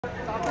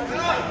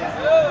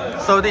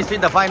So this is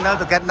the final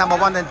to get number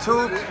 1 and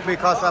 2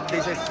 because of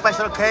this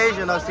special case.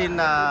 You know, since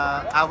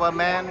our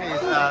man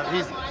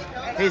is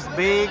he's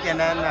big and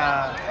then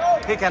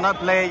he cannot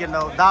play. You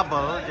know,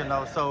 double. You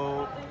know,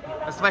 so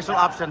a special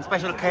option,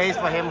 special case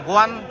for him.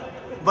 1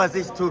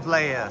 versus 2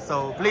 players.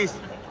 So please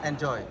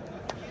enjoy.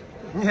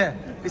 Yeah,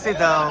 this is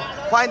the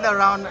final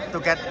round to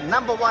get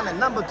number 1 and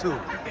number 2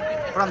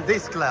 from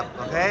this club.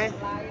 Okay.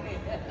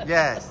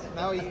 Yes.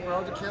 Now it's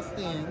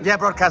broadcasting. Yeah,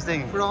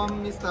 broadcasting.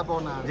 From Mr.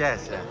 Bona.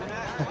 Yes. Yeah.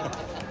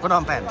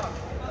 Phnom Penh.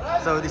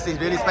 So this is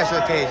really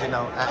special case, you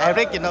know.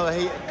 Eric, you know,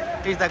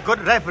 he's a good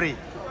referee.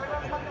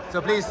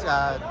 So please,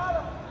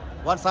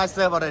 one side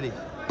serve already.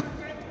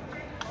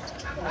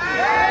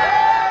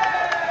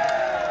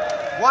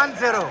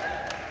 1-0.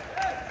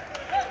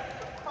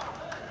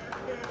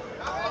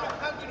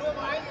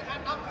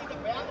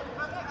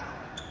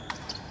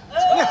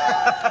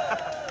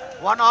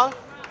 One all.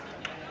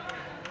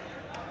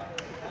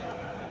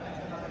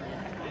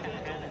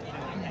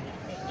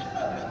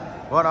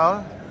 One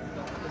all.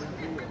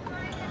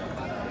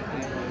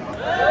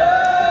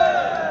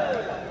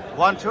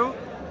 1-2.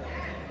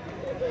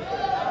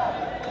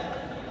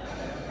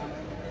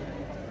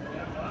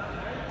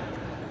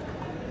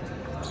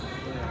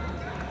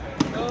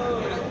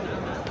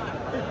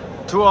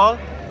 Two all.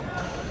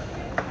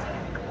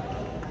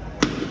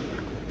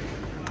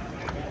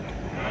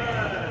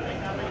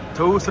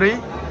 Two, three.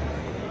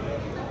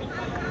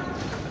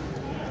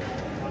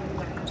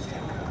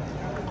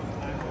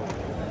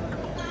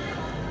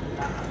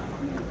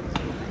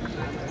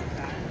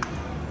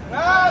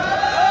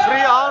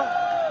 Three all.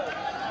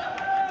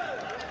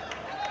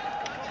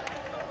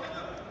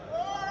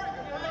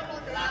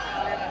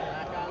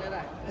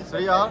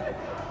 Three all.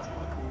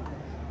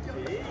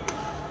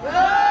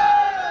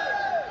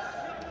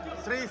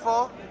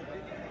 3-4.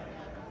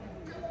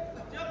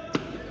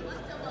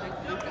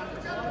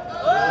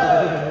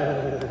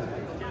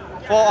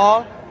 4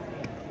 all.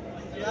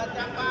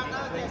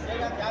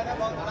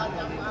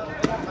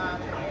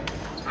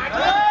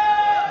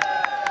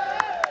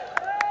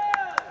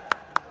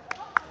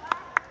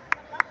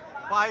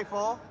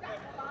 5-4.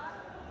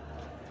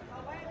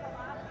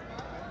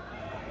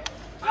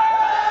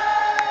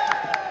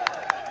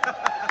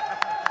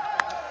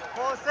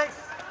 4-6.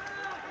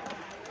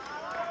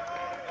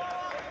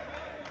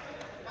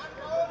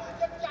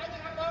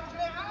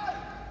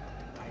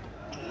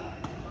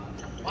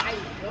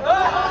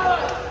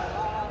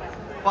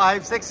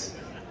 5-6.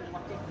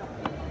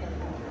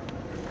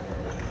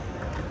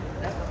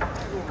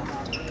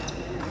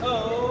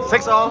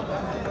 6 all.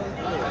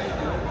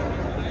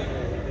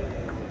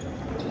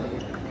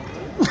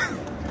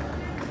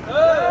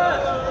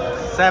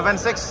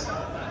 7-6.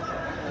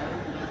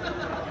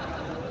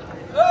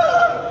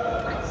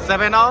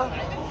 7 all.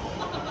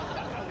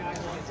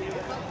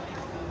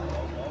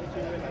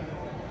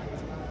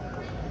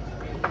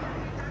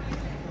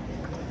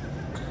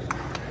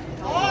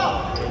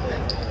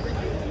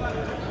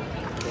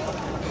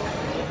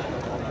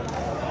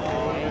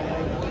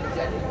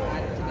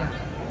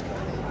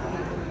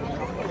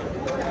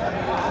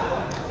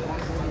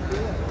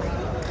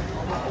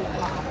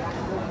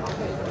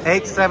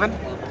 8-7.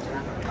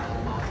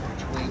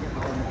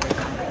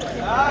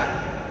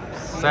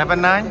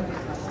 7-9.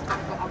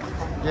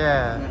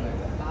 Yeah.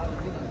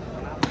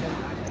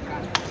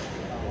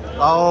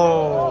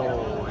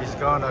 Oh, he's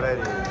gone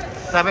already.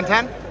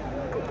 7-10.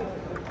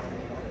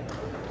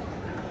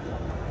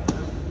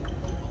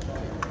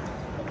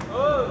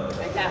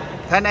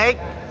 10-8.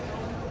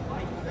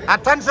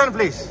 Attention,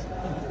 please.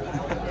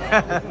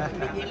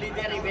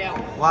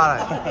 Voilà.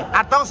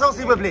 Attention,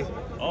 s'il vous plaît.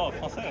 Oh,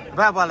 français.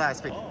 Ben voilà, I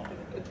speak.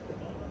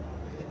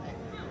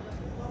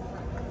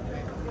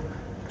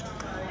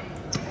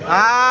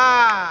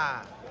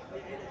 Ah.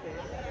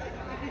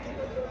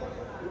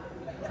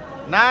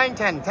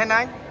 9-10.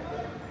 10-9.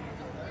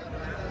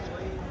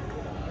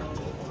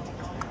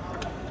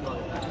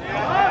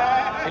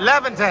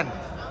 11-10.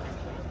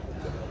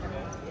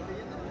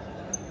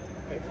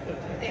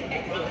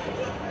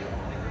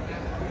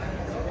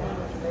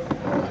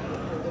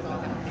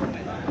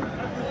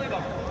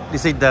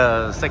 This is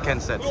the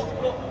second set.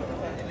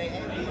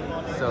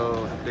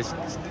 So this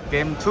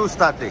game 2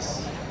 start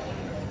this.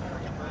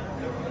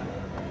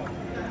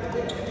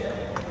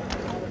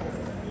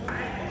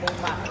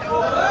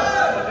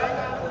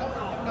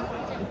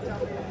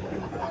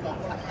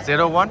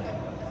 Zero one.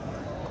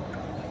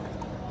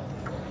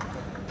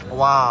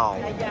 Wow.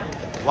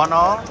 1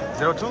 all.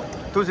 0-2.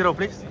 2-0,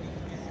 please.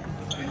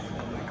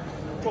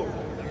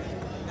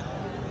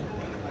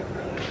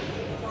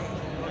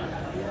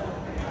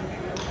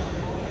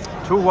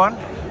 Two one.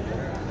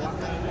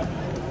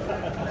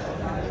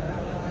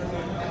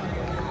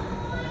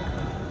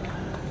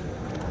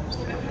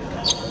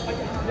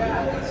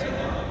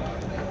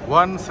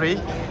 1-3.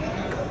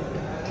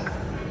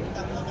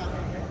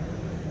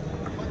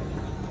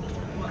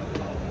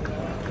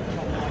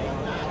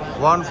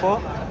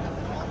 1-4.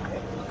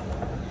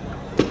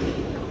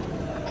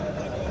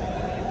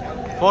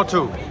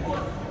 4-2.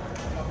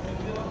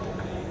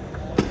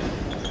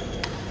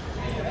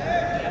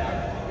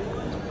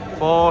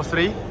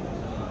 4-3.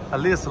 A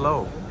little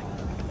slow.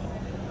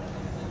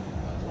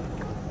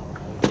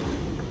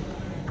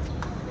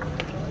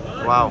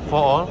 Wow,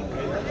 4-all.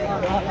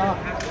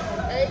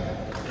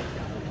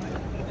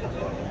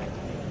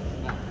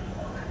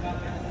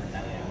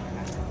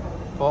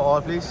 For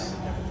all, please.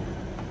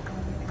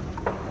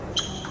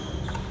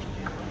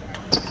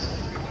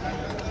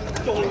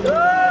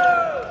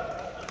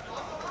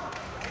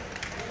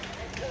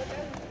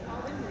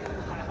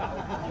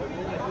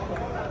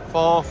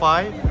 Four,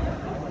 5.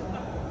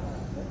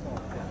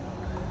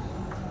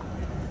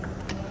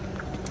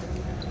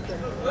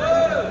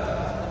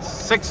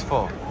 Six,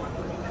 4.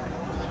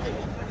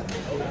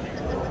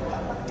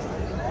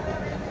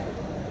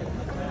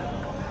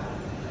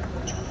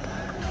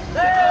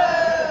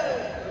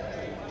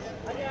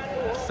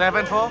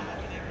 Seven, 4.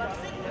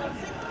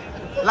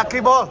 Lucky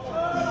ball.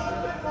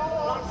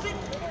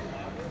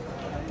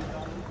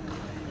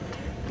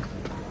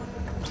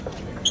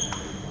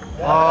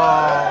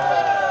 Oh.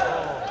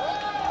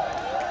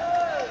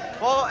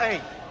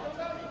 4-8.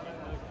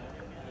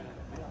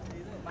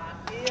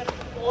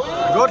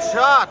 Good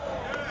shot.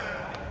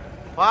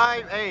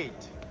 5-8.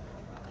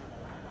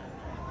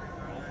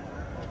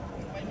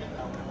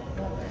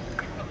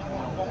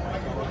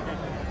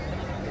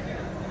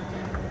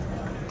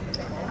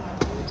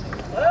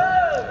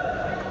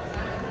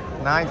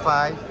 Nine,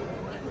 5.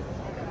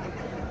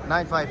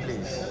 9-5,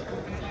 please.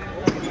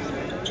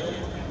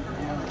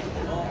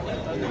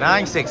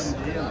 9-6.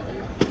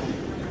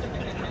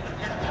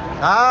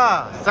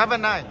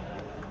 7-9.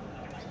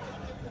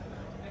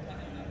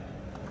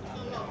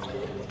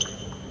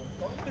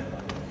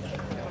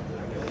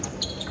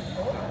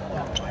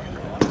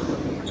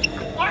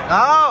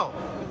 Oh,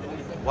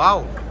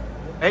 wow.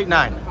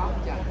 8-9.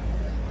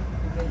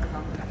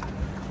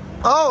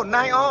 Oh,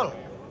 9-all.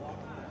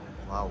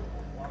 Wow.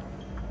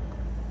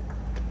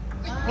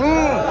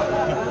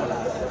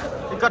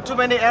 You got too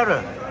many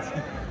errors.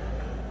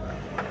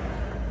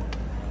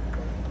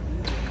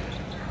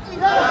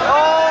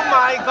 Oh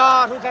my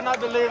God, who cannot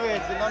believe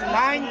it?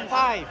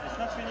 9-5. It's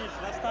not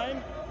finished. Last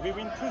time we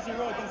win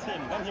 2-0 against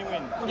him, then he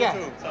win 2-2.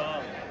 Yeah.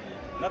 So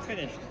not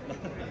finished.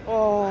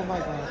 Oh my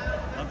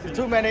God.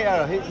 Too many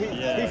errors.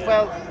 He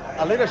felt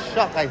a little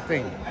shocked, I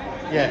think.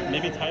 Yeah.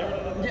 Maybe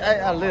tired?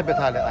 Yeah, a little bit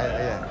tired.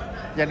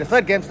 Yeah, the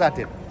third game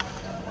started.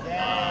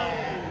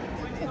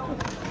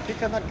 He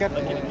cannot get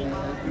it.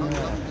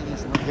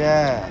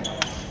 Yeah.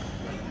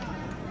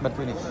 But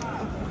finish.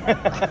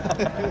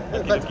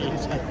 But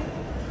finish.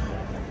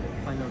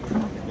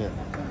 Yeah.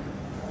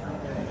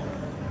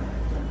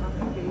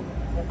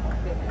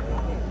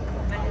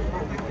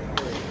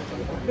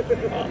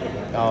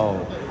 Oh.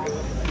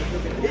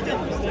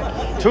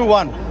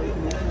 2-1.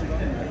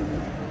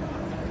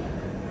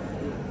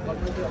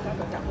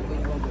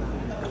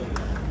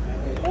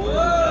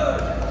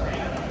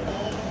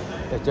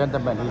 The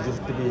gentleman, he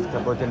used to be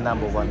Cambodian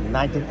number 1,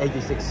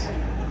 1986.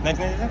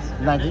 1986?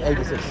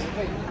 1986.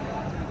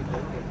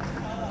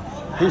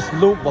 His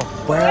loop was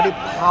very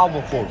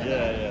powerful.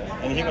 Yeah.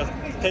 And he was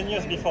 10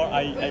 years before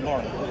I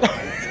born.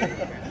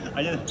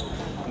 I didn't,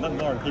 not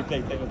born, he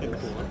played table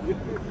tennis.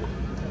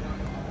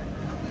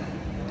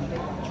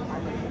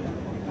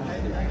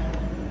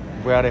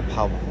 Very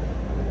powerful.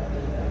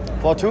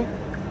 4-2.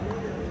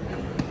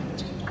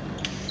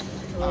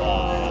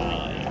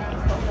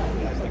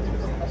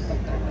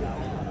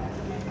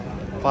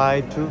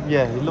 5-2.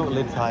 Yeah, he looked a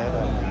little tired.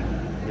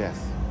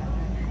 Yes.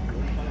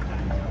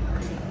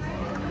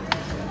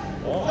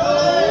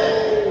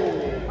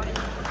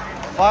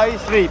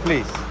 5-3,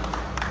 please.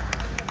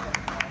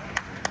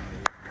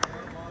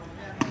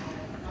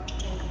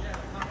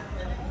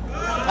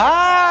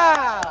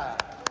 Ah!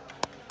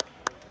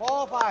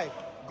 4-5.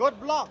 Good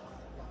block.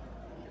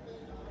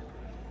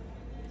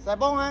 C'est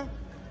bon, hein?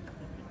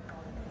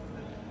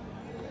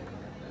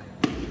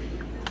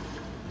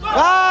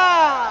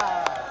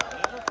 Ah!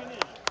 Never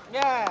finished.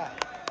 Yeah.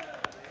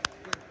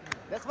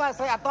 That's why I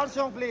say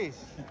attention, please.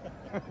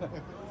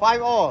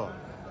 5-all.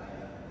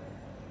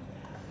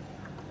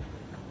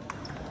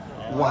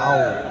 Wow.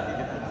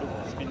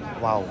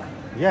 Wow.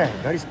 Yeah,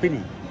 very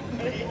spinny.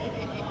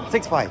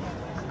 6-5.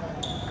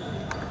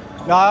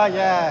 Ah,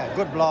 yeah,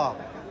 good block.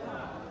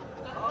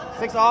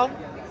 6-all.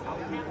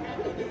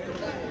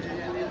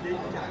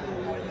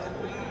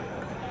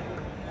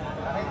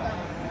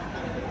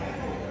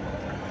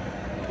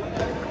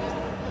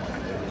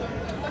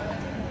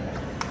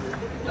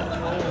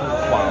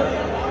 Wow.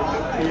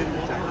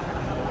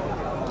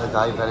 The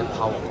guy is very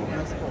powerful.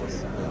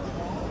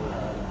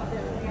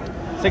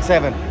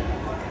 6-7.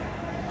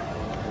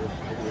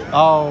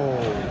 Oh,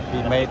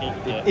 he made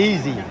it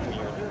easy.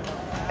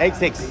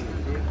 8-6.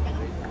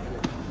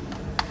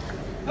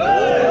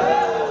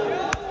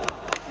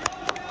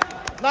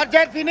 Not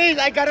yet finished,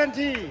 I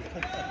guarantee.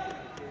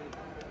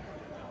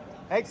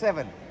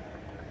 8-7.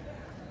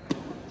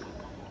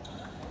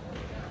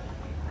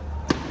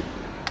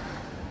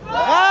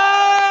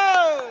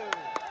 Oh!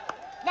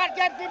 Not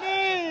yet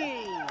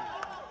finished.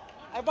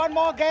 I want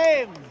more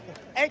games.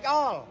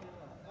 8-all.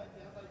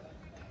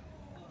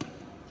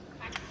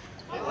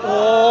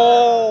 Oh!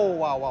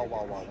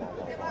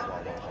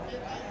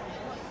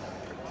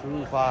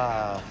 Too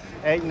far.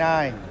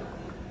 8-9.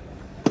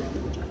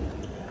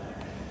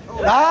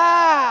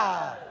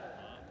 Ah!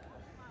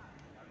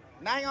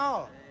 9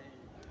 all.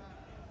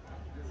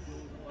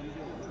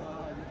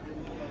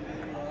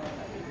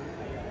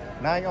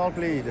 Nine all,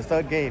 please. The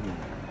third game.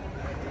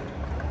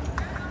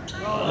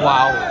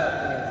 Wow.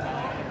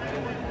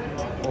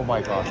 Oh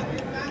my God.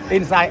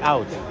 Inside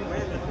out.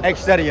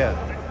 Exterior.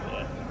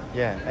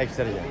 Yeah,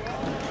 exterior.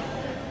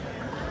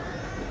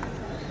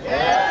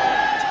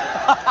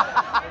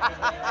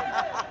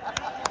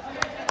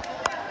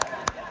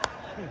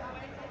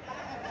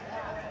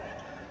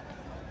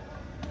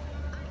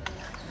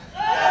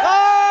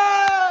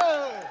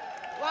 Oh!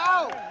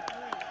 Wow!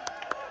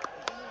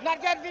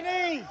 Not yet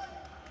finished.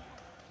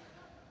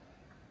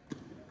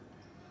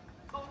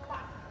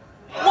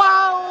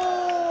 Wow!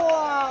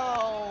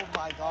 Oh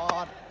my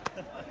God.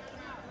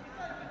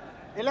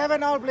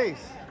 11 all,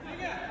 please.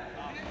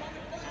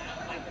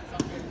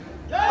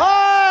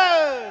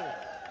 Oh!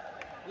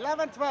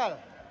 11-12.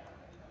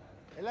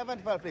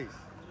 11-12, please.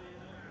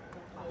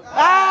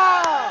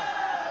 Ah!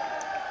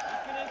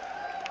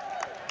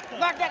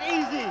 Not that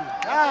easy.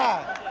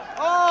 Ah!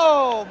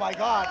 Oh my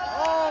God.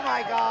 Oh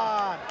my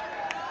God.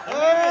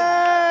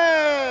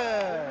 Hey!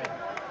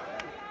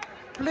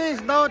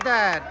 Please note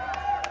that.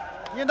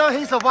 You know,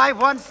 he survived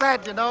one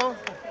set, you know.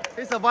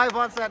 He survived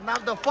one set. Now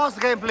the first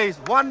game, please.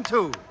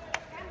 1-2.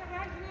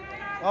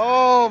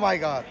 Oh my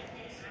God.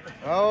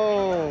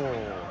 Oh.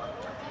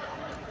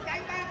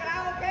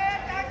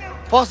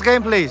 First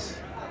game, please.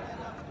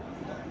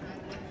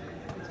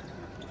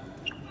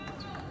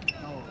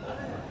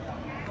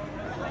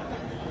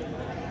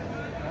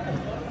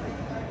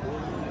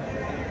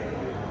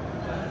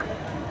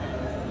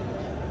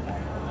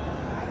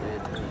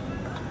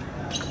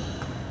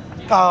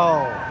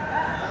 Oh.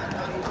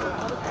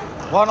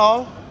 1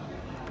 all.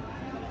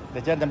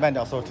 The gentleman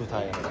also too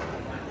tired.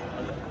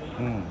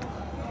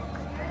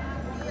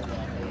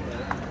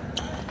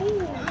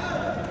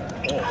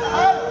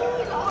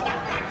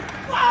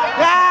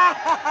 Yeah!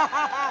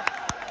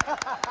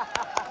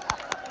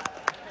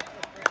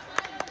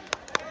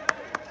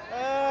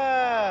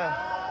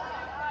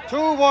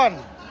 2-1.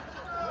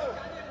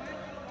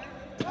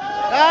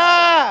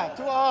 Ah,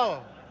 2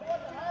 all.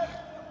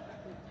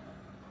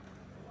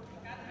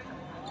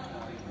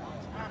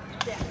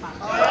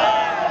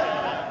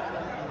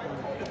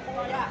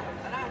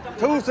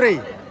 Two, 3.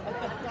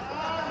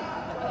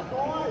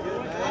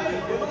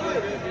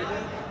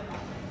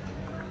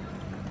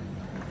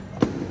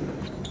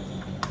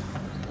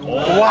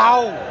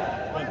 Wow.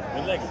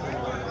 Relax.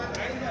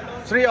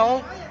 3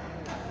 all.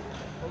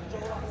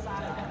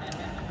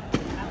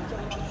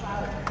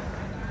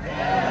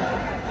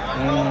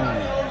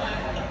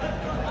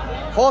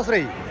 Four,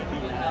 3.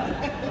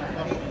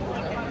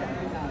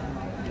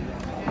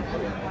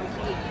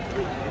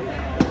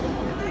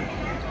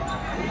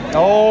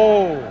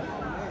 Oh.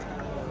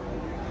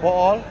 4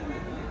 all.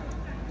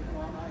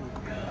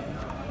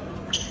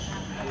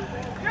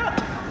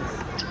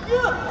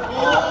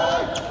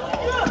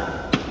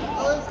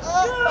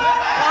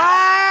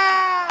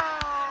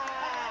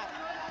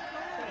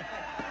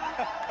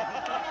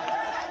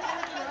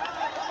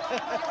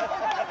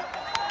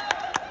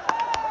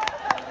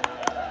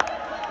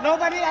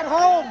 Nobody at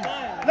home.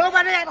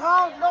 Nobody at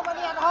home.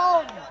 Nobody at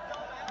home.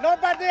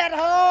 Nobody at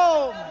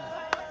home.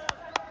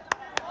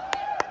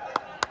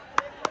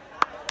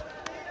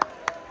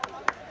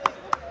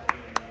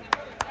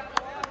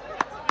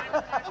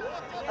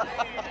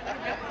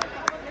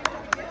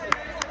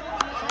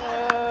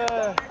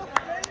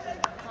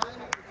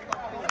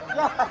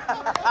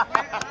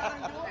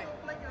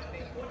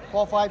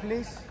 Four, 5,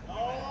 please.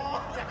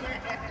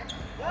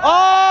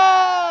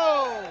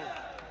 Oh!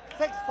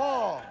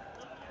 6-4.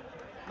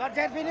 Not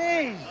yet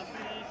finished.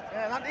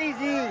 Yeah, not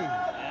easy.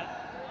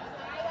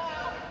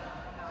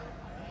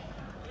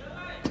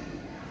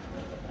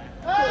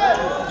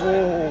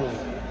 Oh.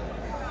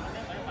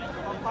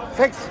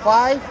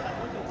 6-5.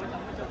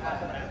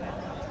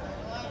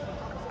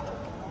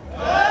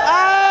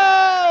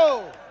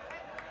 Oh!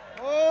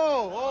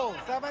 Oh!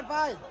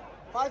 7-5.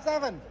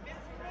 5-7.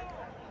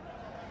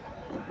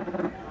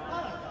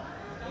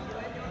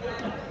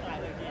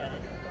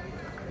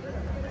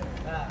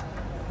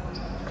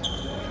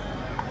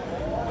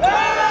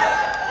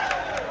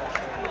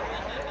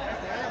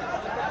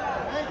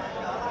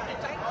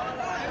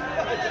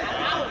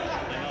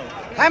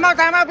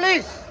 Time out,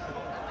 please.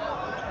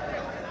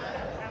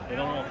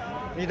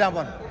 You don't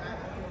want.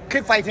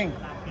 Keep fighting.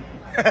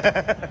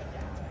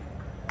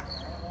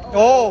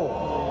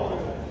 Oh.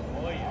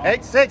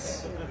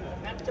 8-6.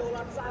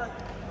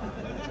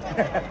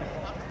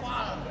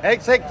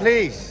 8-6,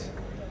 please.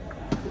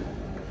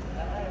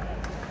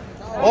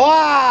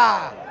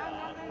 Wow.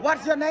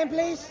 What's your name,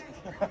 please?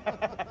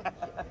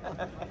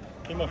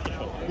 Team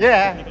official.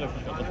 Yeah.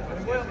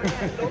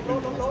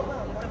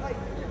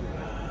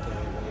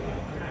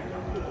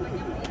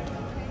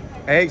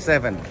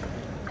 8-7.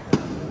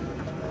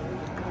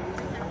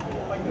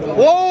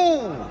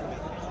 Whoa!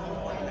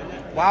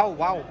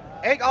 Wow.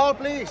 8 all,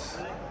 please.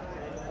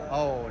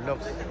 Oh,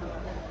 looks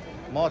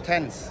more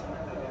tense.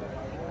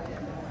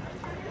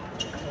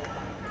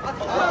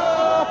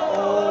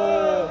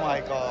 Oh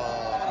my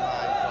God!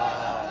 My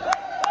God!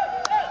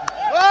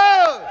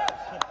 Whoa!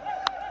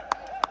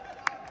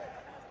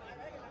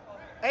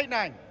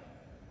 8-9.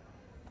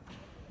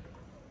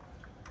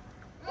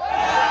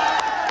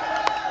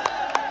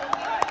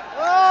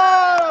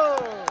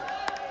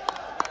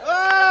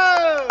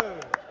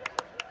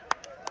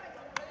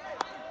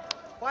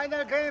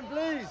 Final game,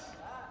 please.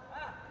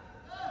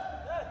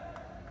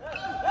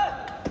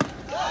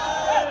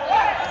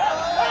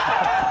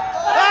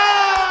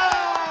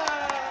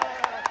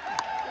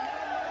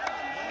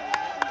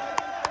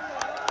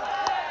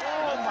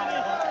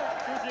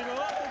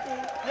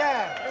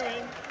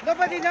 Yeah.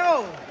 Nobody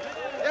knows.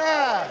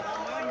 Yeah.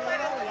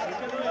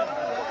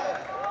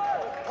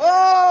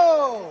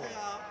 Oh.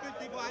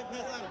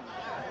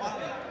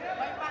 55%.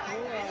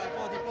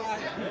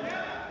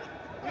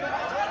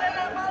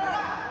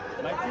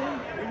 My team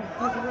win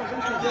 2-0.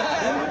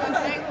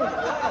 That's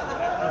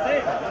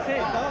it. That's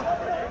it.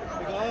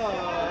 Because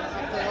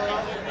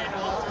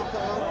after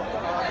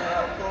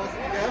first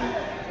game,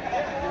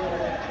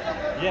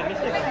 Yeah,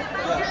 mistake.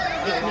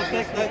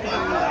 Mistake.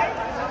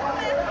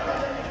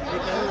 you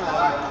can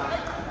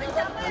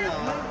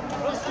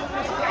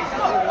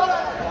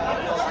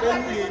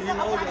spin. You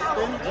know your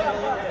spin.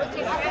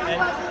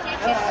 And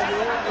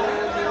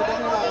You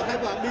don't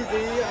have a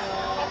busy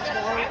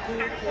ball to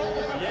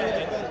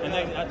yeah, and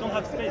I don't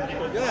have space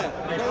because Yeah,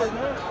 my because-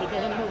 partner he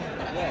doesn't move.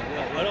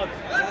 A lot.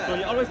 So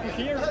he always push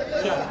here.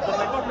 Yeah, but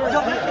my partner is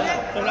here.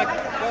 So like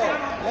So,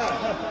 yeah,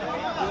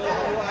 you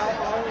are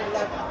all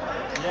left.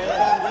 yeah.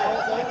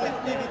 So it's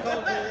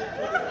difficult to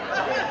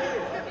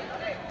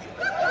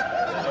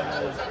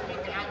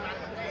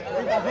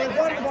If I play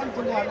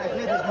 1-1, I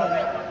play this one,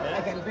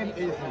 I can win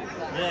easily.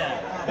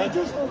 Yeah. He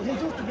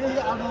used to be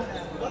here, I know,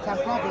 some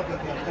problem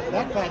with him, but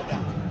that bad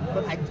guy.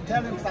 But I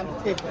tell him some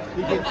tips,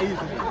 he can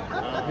easily.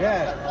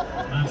 Yeah.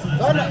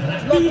 So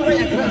it's not too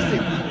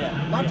aggressive.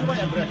 Not too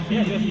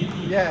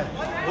aggressive. Yeah.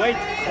 Wait.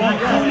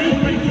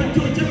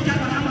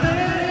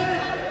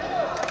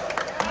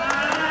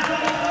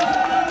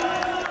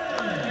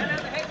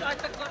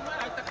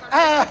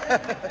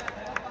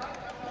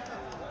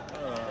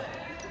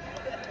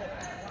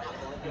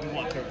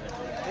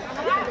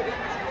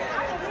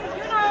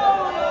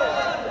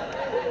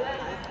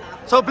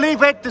 So please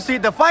wait to see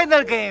the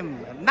final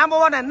game, number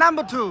 1 and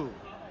number 2.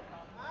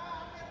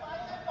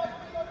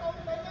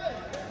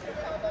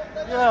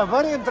 Yeah,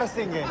 very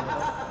interesting game.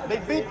 They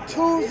beat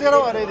 2-0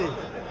 already.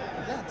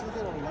 Yeah,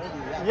 2-0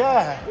 already.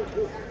 Yeah.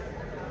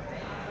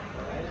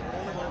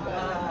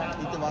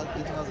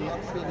 It was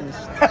not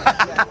finished.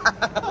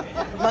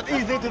 Not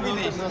easy to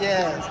finish.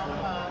 Yes.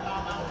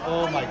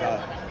 Oh my God.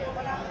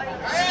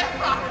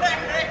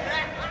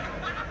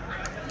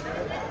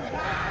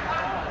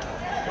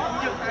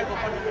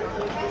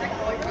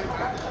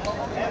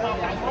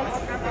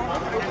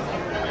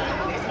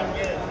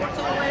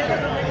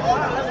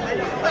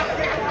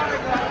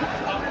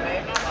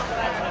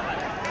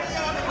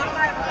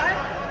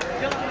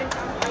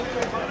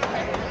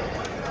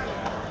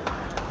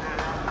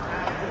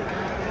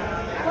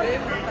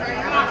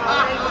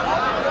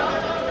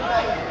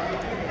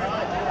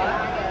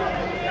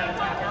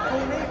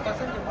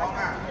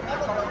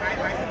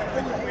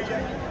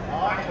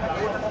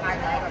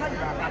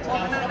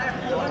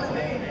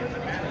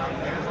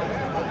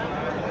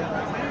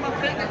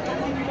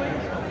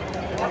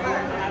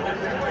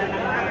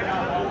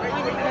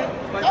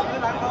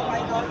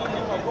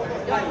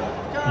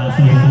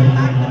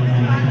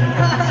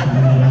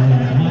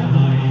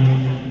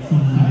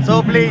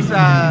 So please,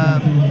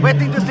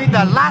 waiting to see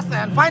the last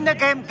and final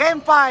game,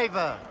 game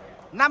 5,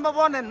 number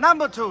 1 and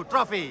number 2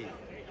 trophy.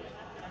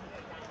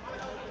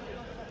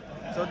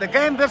 So the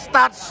game will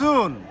start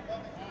soon.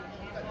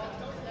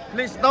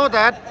 Please know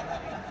that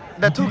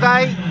the two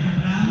guys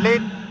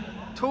lead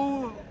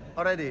 2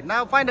 already.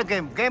 Now final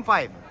game, game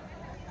 5.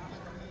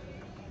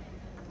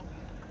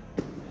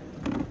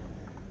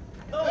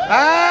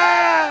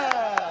 Ah!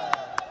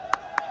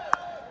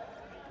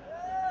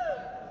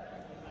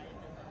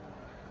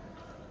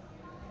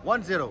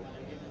 1-0.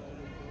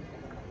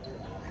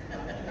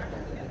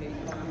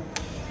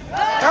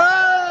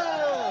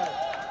 Oh!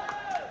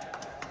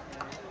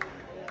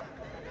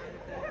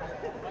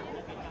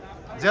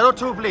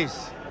 0-2,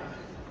 please.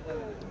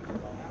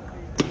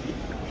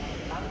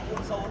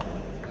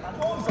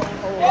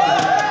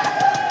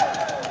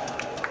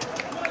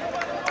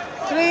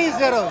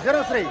 3-0,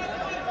 0-3.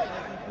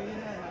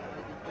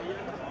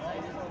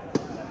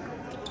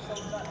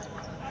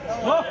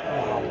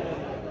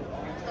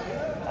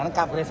 Anh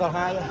cặp cái số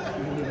 2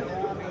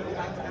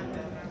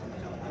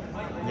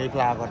 Nhây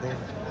pla còn thế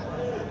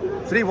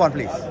 3-1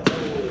 please.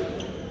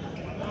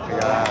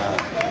 Yeah.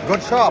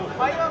 Good shot.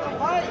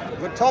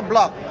 Good top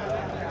block.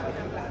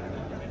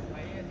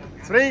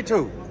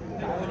 3-2.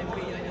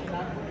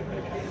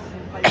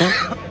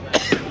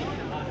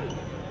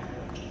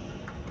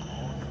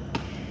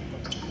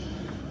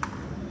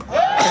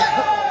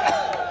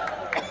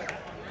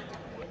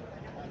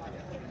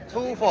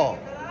 2-4.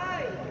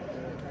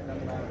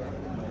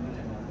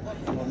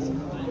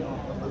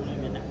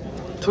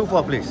 Two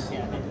four, please.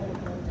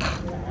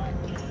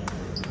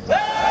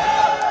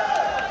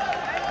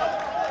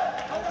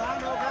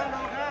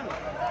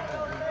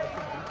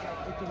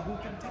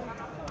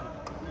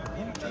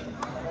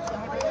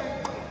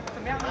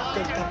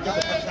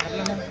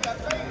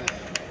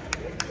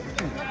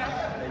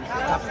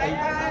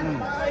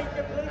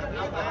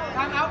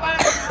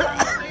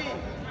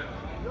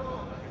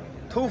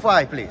 Two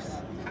five, please.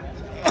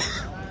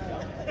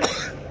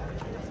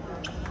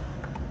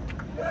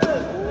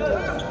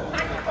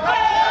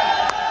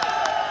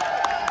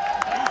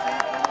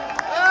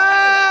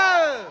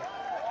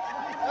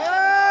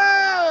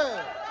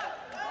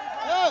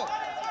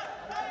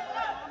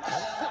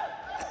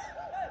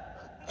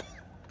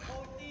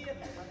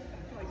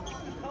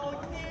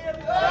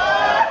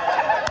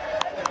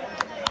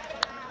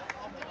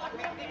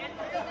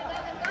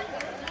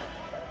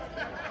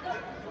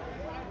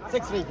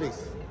 Six three, please.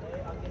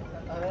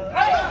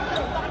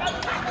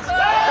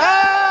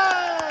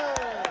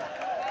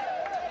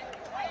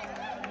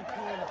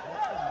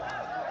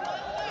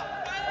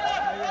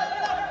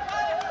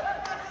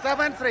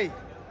 7-3.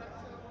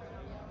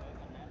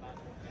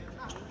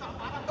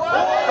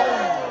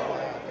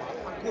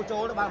 Cô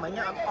trôi nó ba mấy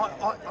nhá,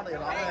 nó để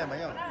nó này mấy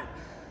nhá.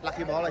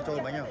 Lucky ball lại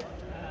trôi mấy nhá.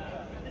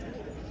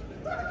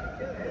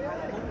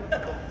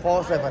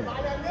 4-7.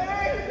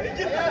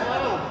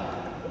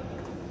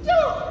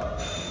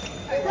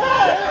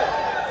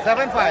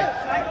 7-5.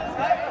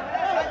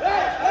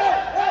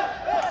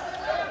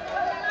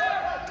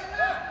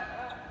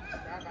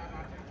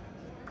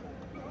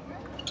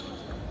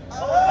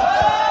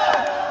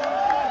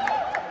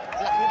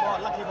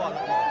 Lucky ball.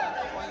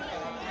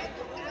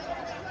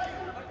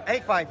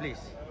 8-5,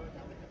 please.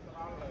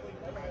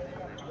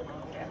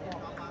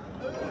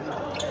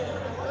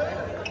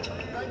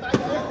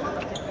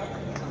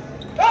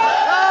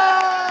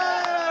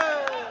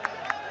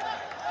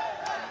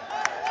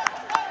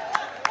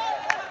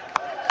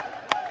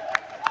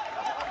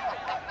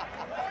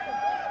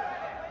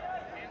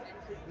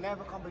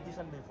 Never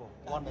competition before,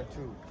 1 and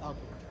 2. Okay.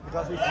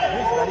 Because he's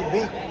very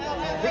big.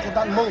 He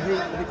cannot move. He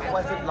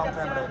requires it long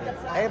time already.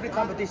 Every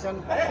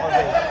competition,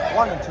 always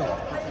 1 and 2.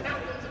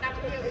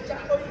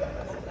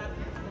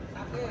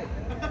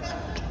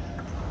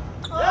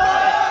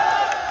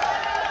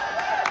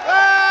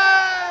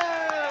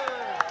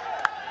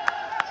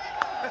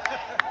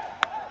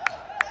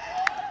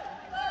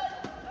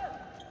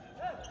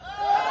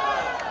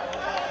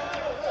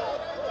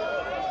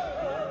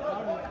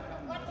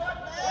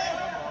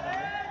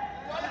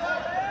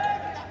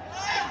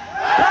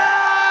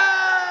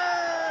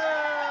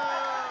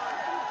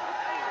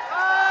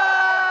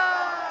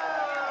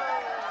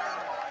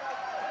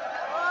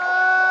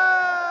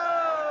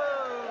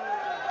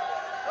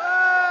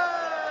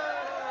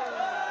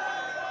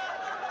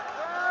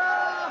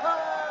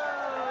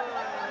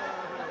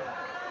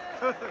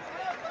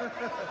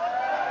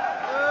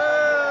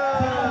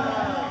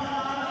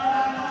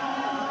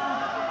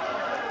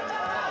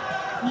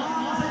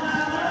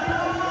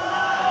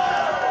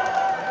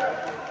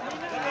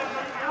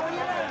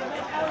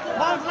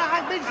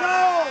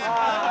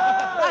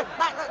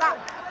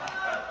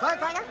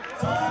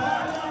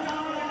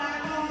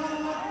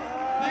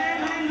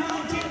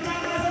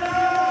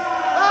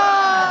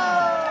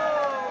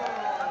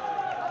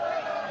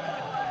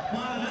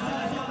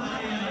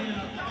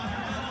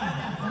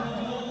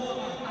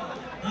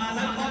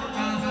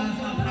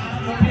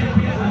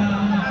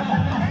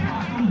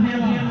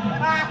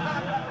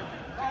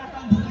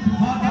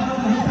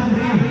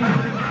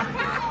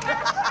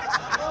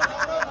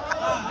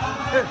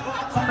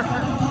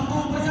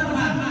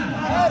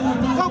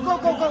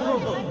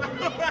 Go.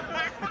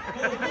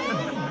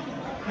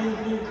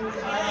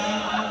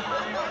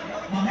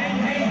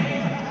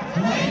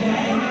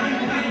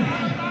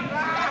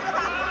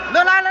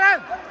 Lên.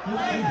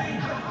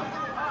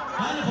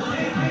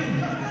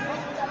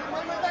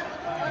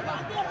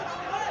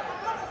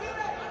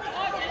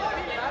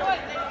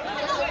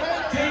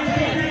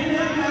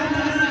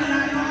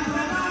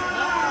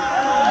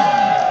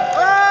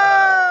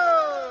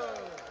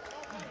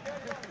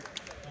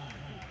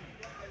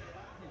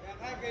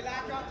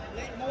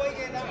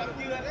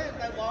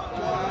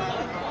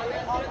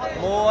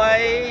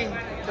 Mùi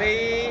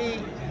phi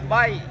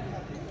bay.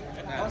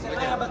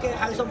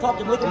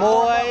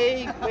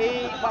 Mùi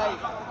phi bay.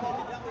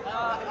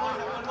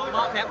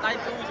 Nó đẹp tay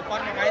tôi chỉ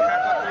con một cái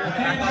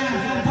thằng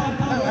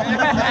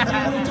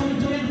con.